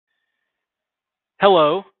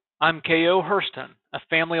Hello, I'm K.O. Hurston, a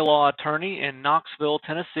family law attorney in Knoxville,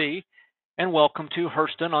 Tennessee, and welcome to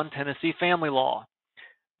Hurston on Tennessee Family Law.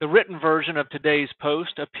 The written version of today's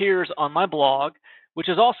post appears on my blog, which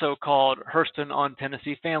is also called Hurston on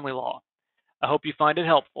Tennessee Family Law. I hope you find it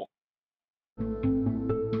helpful.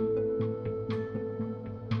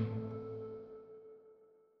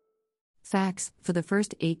 Facts: for the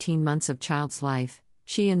first 18 months of child's life,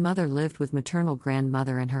 she and mother lived with maternal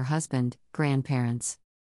grandmother and her husband, grandparents.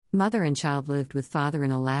 Mother and child lived with father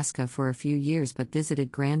in Alaska for a few years but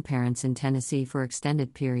visited grandparents in Tennessee for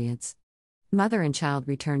extended periods. Mother and child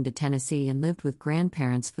returned to Tennessee and lived with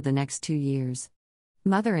grandparents for the next 2 years.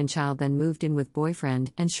 Mother and child then moved in with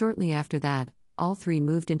boyfriend, and shortly after that, all three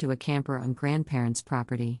moved into a camper on grandparents'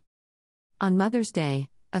 property. On Mother's Day,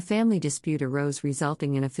 a family dispute arose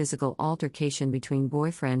resulting in a physical altercation between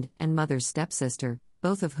boyfriend and mother's stepsister,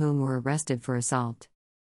 both of whom were arrested for assault.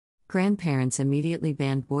 Grandparents immediately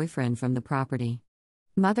banned boyfriend from the property.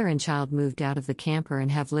 Mother and child moved out of the camper and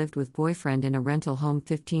have lived with boyfriend in a rental home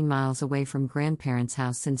 15 miles away from grandparents'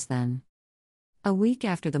 house since then. A week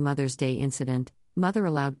after the Mother's Day incident, mother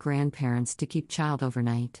allowed grandparents to keep child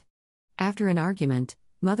overnight. After an argument,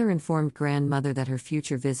 mother informed grandmother that her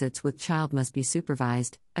future visits with child must be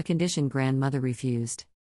supervised, a condition grandmother refused.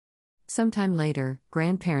 Sometime later,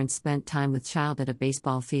 grandparents spent time with child at a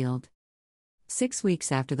baseball field. 6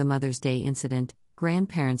 weeks after the Mother's Day incident,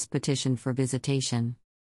 grandparents petitioned for visitation.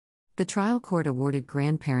 The trial court awarded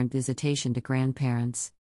grandparent visitation to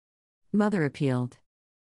grandparents. Mother appealed.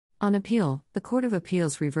 On appeal, the Court of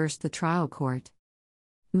Appeals reversed the trial court.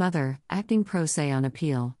 Mother, acting pro se on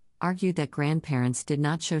appeal, argued that grandparents did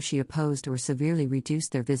not show she opposed or severely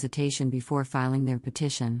reduced their visitation before filing their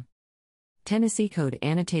petition. Tennessee Code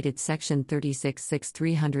Annotated Section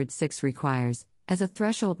 36-6306 requires, as a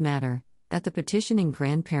threshold matter, that the petitioning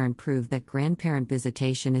grandparent prove that grandparent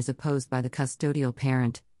visitation is opposed by the custodial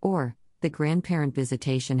parent, or the grandparent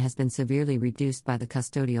visitation has been severely reduced by the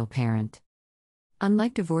custodial parent.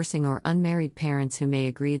 Unlike divorcing or unmarried parents who may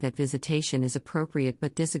agree that visitation is appropriate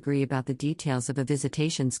but disagree about the details of a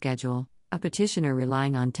visitation schedule, a petitioner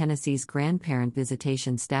relying on Tennessee's grandparent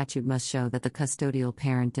visitation statute must show that the custodial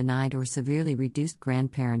parent denied or severely reduced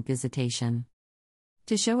grandparent visitation.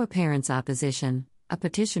 To show a parent's opposition, a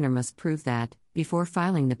petitioner must prove that, before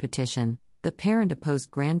filing the petition, the parent opposed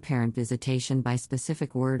grandparent visitation by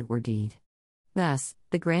specific word or deed. Thus,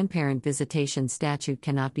 the grandparent visitation statute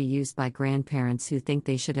cannot be used by grandparents who think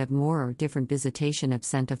they should have more or different visitation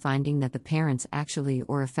absent a finding that the parents actually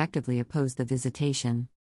or effectively oppose the visitation.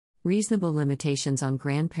 Reasonable limitations on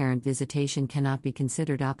grandparent visitation cannot be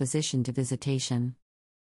considered opposition to visitation.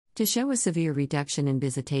 To show a severe reduction in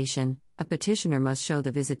visitation, a petitioner must show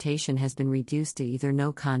the visitation has been reduced to either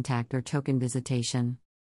no contact or token visitation.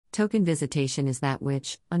 Token visitation is that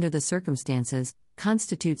which, under the circumstances,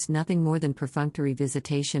 constitutes nothing more than perfunctory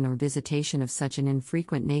visitation or visitation of such an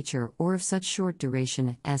infrequent nature or of such short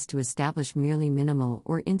duration as to establish merely minimal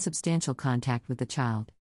or insubstantial contact with the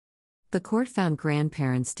child. The court found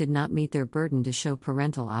grandparents did not meet their burden to show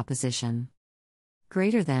parental opposition.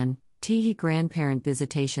 Greater than TE grandparent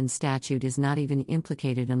visitation statute is not even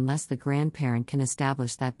implicated unless the grandparent can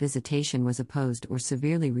establish that visitation was opposed or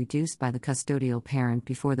severely reduced by the custodial parent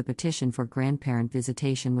before the petition for grandparent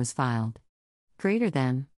visitation was filed. Greater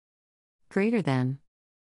than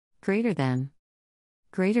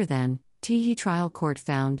TE trial court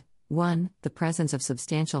found 1. The presence of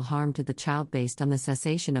substantial harm to the child based on the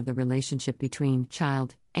cessation of the relationship between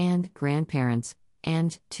child and grandparents,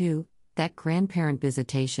 and 2. That grandparent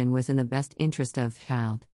visitation was in the best interest of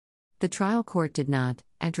child. The trial court did not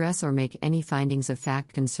address or make any findings of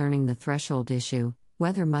fact concerning the threshold issue,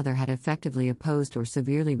 whether mother had effectively opposed or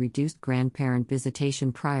severely reduced grandparent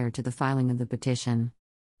visitation prior to the filing of the petition.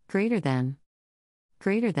 Greater than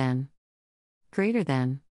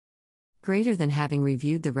having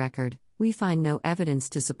reviewed the record, we find no evidence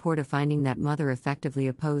to support a finding that mother effectively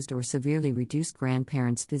opposed or severely reduced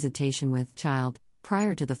grandparents' visitation with child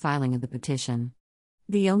prior to the filing of the petition.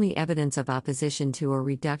 The only evidence of opposition to or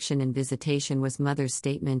reduction in visitation was mother's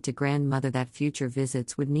statement to grandmother that future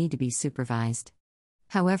visits would need to be supervised.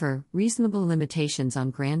 However, reasonable limitations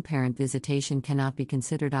on grandparent visitation cannot be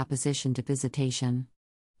considered opposition to visitation.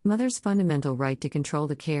 Mother's fundamental right to control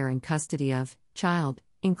the care and custody of child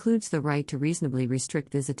includes the right to reasonably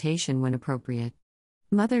restrict visitation when appropriate.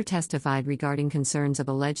 Mother testified regarding concerns of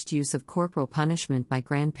alleged use of corporal punishment by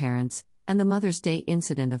grandparents, and the Mother's Day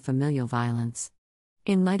incident of familial violence.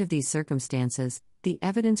 In light of these circumstances, the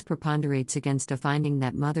evidence preponderates against a finding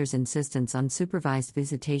that mother's insistence on supervised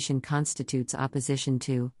visitation constitutes opposition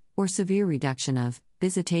to or severe reduction of,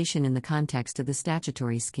 visitation in the context of the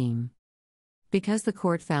statutory scheme. Because the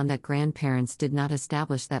court found that grandparents did not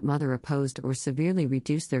establish that mother opposed or severely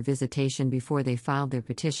reduced their visitation before they filed their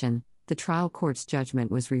petition, the trial court's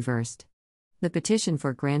judgment was reversed. The petition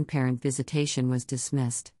for grandparent visitation was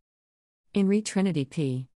dismissed. In re Trinity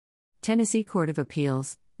p. Tennessee Court of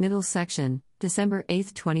Appeals, Middle Section, December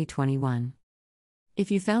 8, 2021.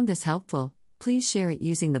 If you found this helpful, please share it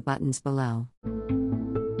using the buttons below.